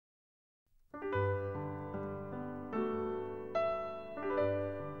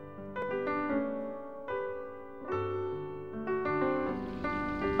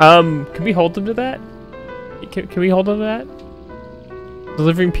Can we hold them to that? Can we hold them to that?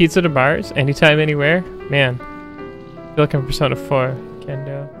 Delivering pizza to bars, anytime, anywhere? Man, I feel like I'm Persona 4,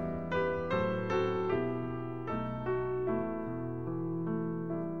 Kendo.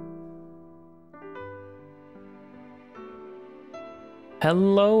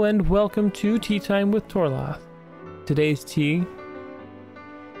 Hello and welcome to Tea Time with Torloth. Today's tea,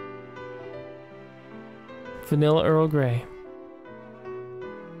 Vanilla Earl Grey.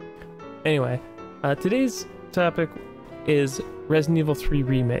 Anyway, today's topic is Resident Evil 3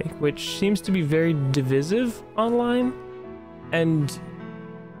 Remake, which seems to be very divisive online, and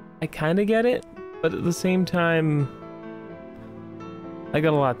I kind of get it, but at the same time, I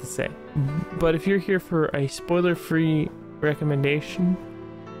got a lot to say. But if you're here for a spoiler-free recommendation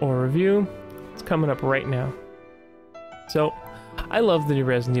or review, it's coming up right now. So, I love the new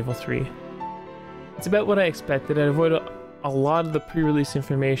Resident Evil 3. It's about what I expected. I avoided a lot of the pre-release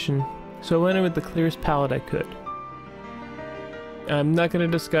information, so I went in with the clearest palette I could. I'm not going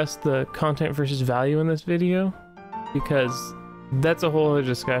to discuss the content versus value in this video, because that's a whole other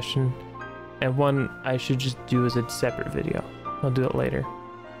discussion, and one I should just do as a separate video. I'll do it later.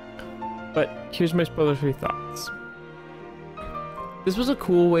 But here's my spoiler-free thoughts. This was a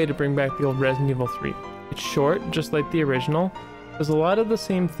cool way to bring back the old Resident Evil 3. It's short, just like the original. There's a lot of the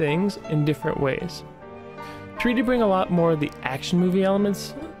same things in different ways. 3 to bring a lot more of the action movie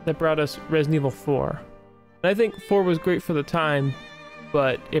elements that brought us Resident Evil 4. And I think 4 was great for the time,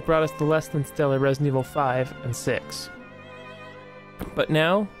 but it brought us the less than stellar Resident Evil 5 and 6. But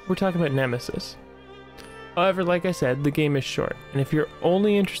now, we're talking about Nemesis. However, like I said, the game is short, and if you're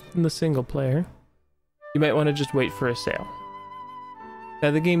only interested in the single player, you might want to just wait for a sale. Now,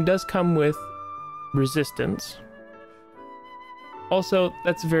 the game does come with Resistance. Also,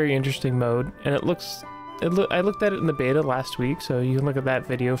 that's a very interesting mode, and I looked at it in the beta last week, so you can look at that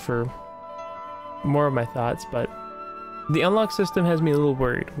video for more of my thoughts, but the unlock system has me a little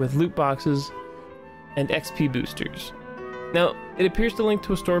worried, with loot boxes and XP boosters. Now, it appears to link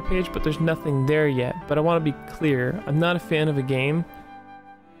to a store page, but there's nothing there yet, but I want to be clear, I'm not a fan of a game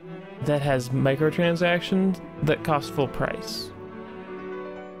that has microtransactions that cost full price,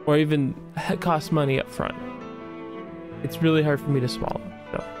 or even cost money up front. It's really hard for me to swallow,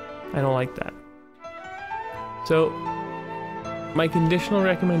 so I don't like that. So, my conditional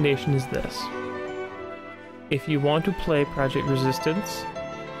recommendation is this. If you want to play Project Resistance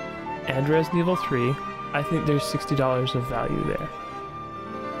and Resident Evil 3, I think there's $60 of value there.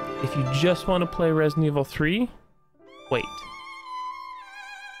 If you just want to play Resident Evil 3, wait.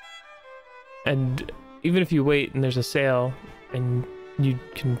 And even if you wait and there's a sale, and you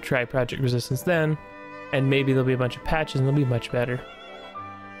can try Project Resistance then, and maybe there'll be a bunch of patches and they'll be much better.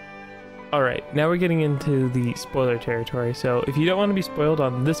 Alright, now we're getting into the spoiler territory, so if you don't want to be spoiled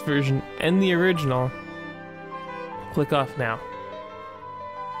on this version and the original, click off now.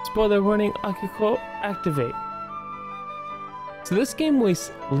 Spoiler warning, Akiko, activate. So this game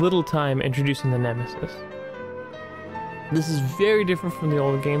wastes little time introducing the Nemesis. This is very different from the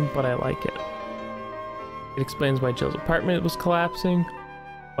old game, but I like it. It explains why Jill's apartment was collapsing,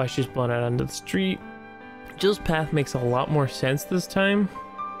 why she's blown out onto the street. Jill's path makes a lot more sense this time,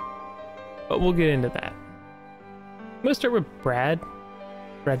 but we'll get into that. I'm gonna start with Brad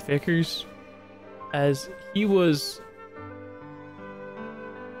Vickers, as he was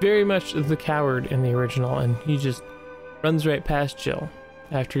very much the coward in the original, and he just runs right past Jill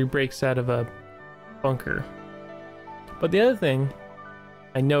after he breaks out of a bunker. But the other thing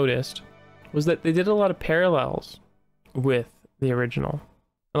I noticed was that they did a lot of parallels with the original.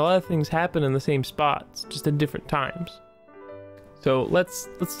 A lot of things happen in the same spots, just at different times. So let's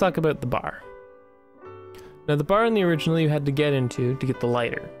talk about the bar. Now, the bar in the original you had to get into to get the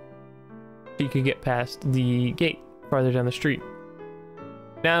lighter, so you could get past the gate farther down the street.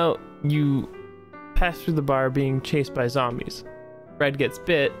 Now you pass through the bar being chased by zombies. Brad gets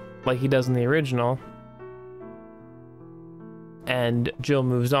bit, like he does in the original, and Jill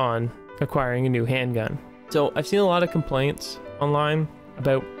moves on, acquiring a new handgun. So I've seen a lot of complaints online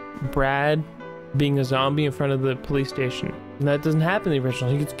about Brad being a zombie in front of the police station. And that doesn't happen in the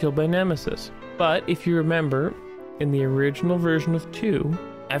original. He gets killed by Nemesis. But if you remember, in the original version of 2,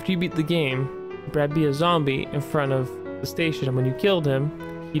 after you beat the game, Brad be a zombie in front of the station, and when you killed him,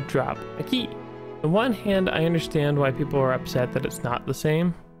 he'd drop a key. On one hand, I understand why people are upset that it's not the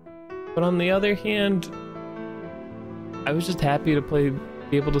same. But on the other hand, I was just happy to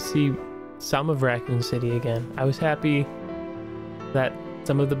be able to see some of Raccoon City again. I was happy that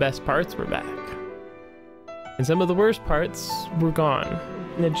some of the best parts were back, and some of the worst parts were gone.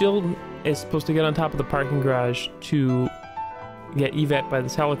 Now, Jill is supposed to get on top of the parking garage to get evac by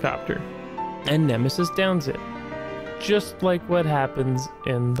this helicopter, and Nemesis downs it. Just like what happens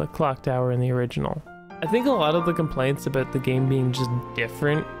in the clock tower in the original. I think a lot of the complaints about the game being just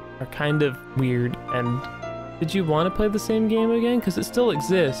different are kind of weird, and did you want to play the same game again? Because it still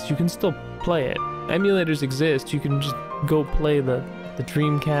exists, you can still play it. Emulators exist, you can just go play the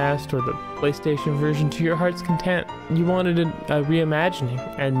Dreamcast or the PlayStation version to your heart's content. You wanted a reimagining,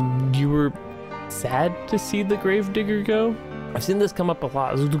 and you were sad to see the Gravedigger go? I've seen this come up a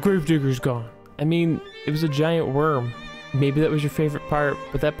lot. The Gravedigger's gone. I mean, it was a giant worm. Maybe that was your favorite part,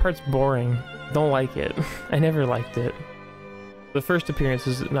 but that part's boring. Don't like it. I never liked it. The first appearance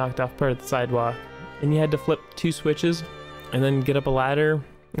was knocked off part of the sidewalk, and you had to flip 2 switches and then get up a ladder,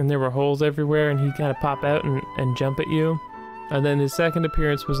 and there were holes everywhere, and he'd kind of pop out and jump at you. And then his second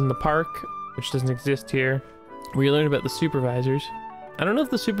appearance was in the park, which doesn't exist here, where you learn about the supervisors. I don't know if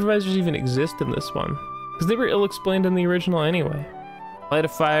the supervisors even exist in this one, because they were ill-explained in the original anyway. Light a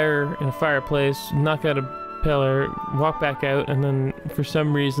fire in a fireplace, knock out a pillar, walk back out, and then for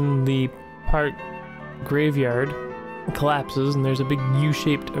some reason the park graveyard collapses and there's a big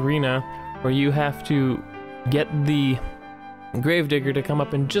U-shaped arena where you have to get the Gravedigger to come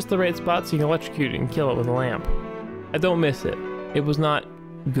up in just the right spot so you can electrocute it and kill it with a lamp. I don't miss it. It was not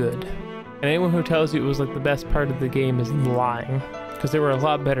good. And anyone who tells you it was like the best part of the game is lying, because there were a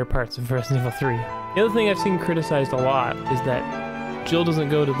lot better parts of Resident Evil 3. The other thing I've seen criticized a lot is that Jill doesn't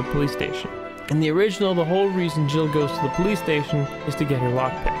go to the police station. In the original, the whole reason Jill goes to the police station is to get her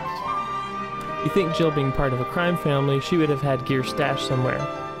lockpicks. You think Jill being part of a crime family, she would have had gear stashed somewhere.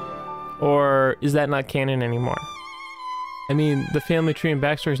 Or is that not canon anymore? I mean, the family tree and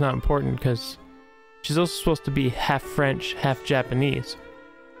backstory is not important because she's also supposed to be half French, half Japanese.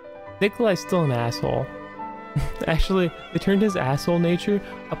 Nikolai's still an asshole. Actually, they turned his asshole nature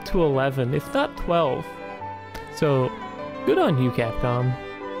up to 11, if not 12. So, good on you, Capcom.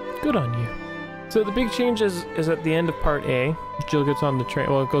 Good on you. So the big change is at the end of part A. Jill gets on the train,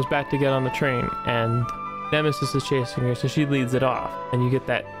 well, it goes back to get on the train, and Nemesis is chasing her, so she leads it off. And you get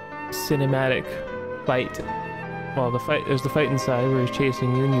that cinematic fight. Well, there's the fight inside where he's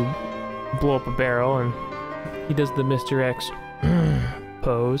chasing you, and you blow up a barrel, and he does the Mr. X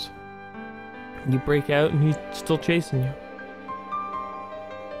pose. You break out, and he's still chasing you.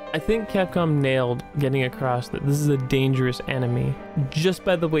 I think Capcom nailed getting across that this is a dangerous enemy just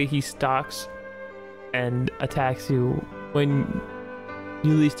by the way he stalks and attacks you when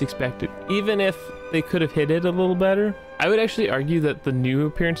you least expect it. Even if they could have hit it a little better, I would actually argue that the new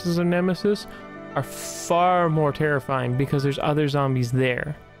appearances of Nemesis are far more terrifying because there's other zombies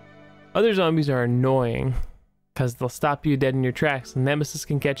there. Other zombies are annoying because they'll stop you dead in your tracks, and Nemesis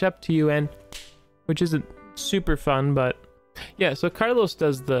can catch up to you, and which isn't super fun, but yeah, so Carlos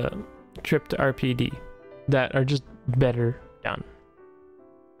does the trip to RPD that are just better done.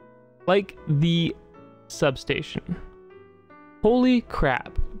 Like the substation. Holy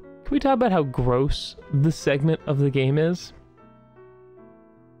crap. Can we talk about how gross this segment of the game is?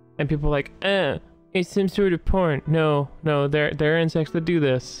 And people are like, it's some sort of porn. No, there are insects that do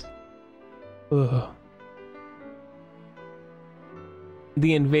this. Ugh.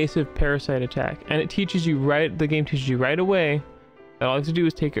 The invasive parasite attack, and it teaches you the game teaches you right away that all you have to do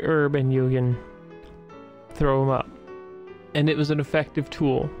is take a herb and you can throw them up. And it was an effective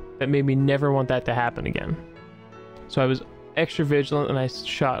tool that made me never want that to happen again. So I was extra vigilant, and I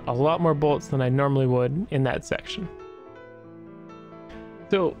shot a lot more bullets than I normally would in that section.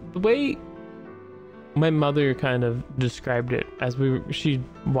 So the way my mother kind of described it as she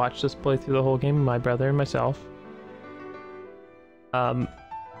watched us play through the whole game, my brother and myself,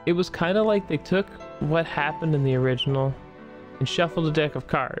 it was kind of like they took what happened in the original and shuffled a deck of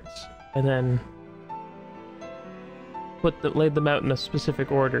cards and then laid them out in a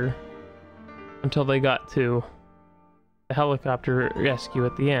specific order until they got to the helicopter rescue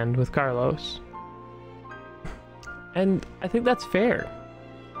at the end with Carlos. And I think that's fair,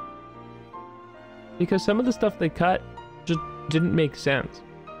 because some of the stuff they cut just didn't make sense.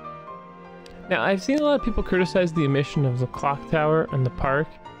 Now, I've seen a lot of people criticize the omission of the clock tower and the park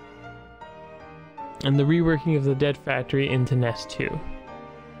and the reworking of the Dead Factory into Nest 2.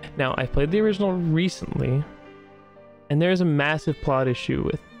 Now, I played the original recently, and there's a massive plot issue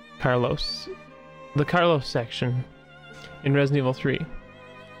with Carlos. The Carlos section in Resident Evil 3.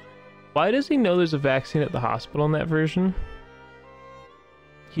 Why does he know there's a vaccine at the hospital in that version?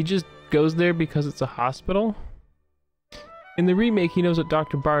 He just goes there because it's a hospital? In the remake, he knows that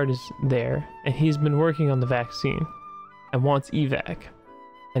Dr. Bard is there, and he's been working on the vaccine, and wants evac,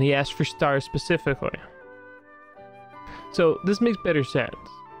 and he asked for stars specifically. So this makes better sense,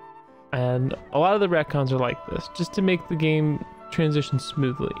 and a lot of the retcons are like this, just to make the game transition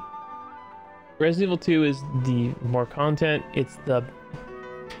smoothly. Resident Evil 2 is the more content. It's the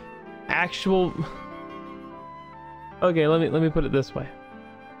actual... Okay, let me put it this way.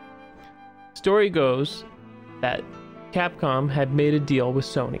 Story goes that Capcom had made a deal with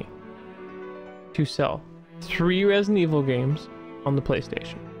Sony to sell 3 Resident Evil games on the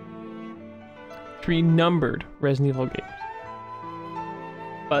PlayStation. 3 numbered Resident Evil games.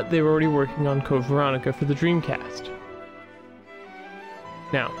 But they were already working on Code Veronica for the Dreamcast.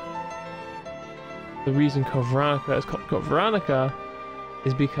 Now, the reason Code Veronica is called Code Veronica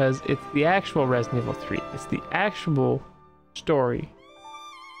is because it's the actual Resident Evil 3. It's the actual story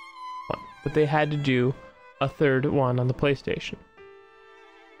one. But they had to do a third one on the PlayStation.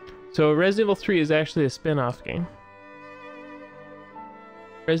 So Resident Evil 3 is actually a spin-off game.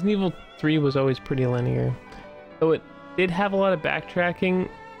 Resident Evil 3 was always pretty linear. So it did have a lot of backtracking,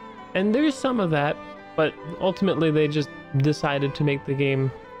 and there's some of that, but ultimately they just decided to make the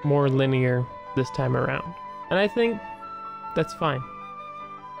game more linear this time around. And I think that's fine.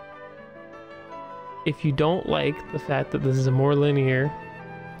 If you don't like the fact that this is a more linear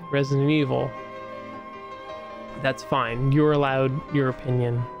Resident Evil, that's fine. You're allowed your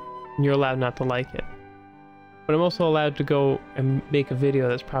opinion. You're allowed not to like it. But I'm also allowed to go and make a video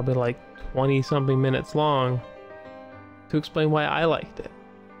that's probably like 20 something minutes long to explain why I liked it.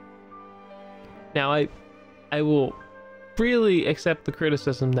 Now I will freely accept the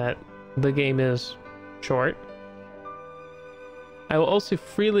criticism that the game is short. I will also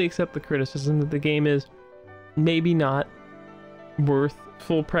freely accept the criticism that the game is maybe not worth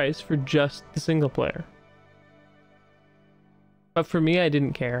full price for just the single player. But for me, I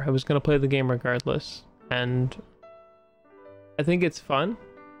didn't care. I was going to play the game regardless. And I think it's fun.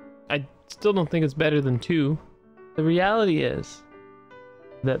 I still don't think it's better than 2. The reality is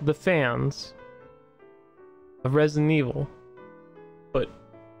that the fans of Resident Evil put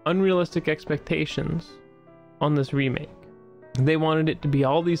unrealistic expectations on this remake. They wanted it to be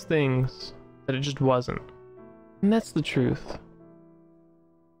all these things that it just wasn't. And that's the truth.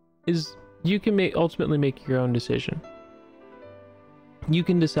 Is you can ultimately make your own decision. You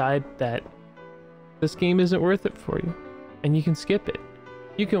can decide that this game isn't worth it for you, and you can skip it.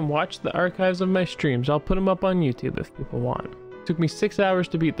 You can watch the archives of my streams. I'll put them up on YouTube if people want. It took me 6 hours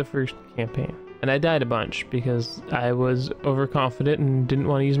to beat the first campaign, and I died a bunch because I was overconfident and didn't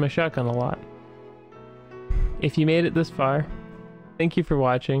want to use my shotgun a lot. If you made it this far, thank you for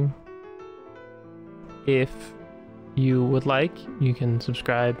watching. If you would like, you can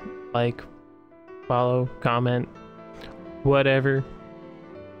subscribe, like, follow, comment, whatever.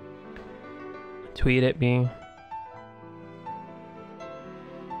 Tweet at me.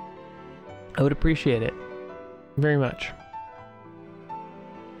 I would appreciate it very much.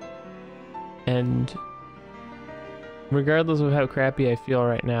 And regardless of how crappy I feel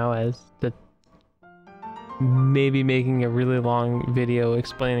right now as the maybe making a really long video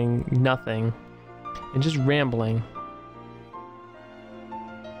explaining nothing and just rambling,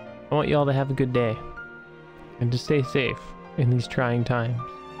 I want y'all to have a good day and to stay safe in these trying times.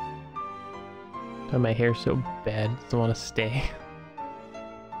 Why my hair's so bad, it doesn't want to stay.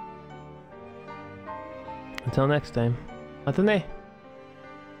 Until next time, matane!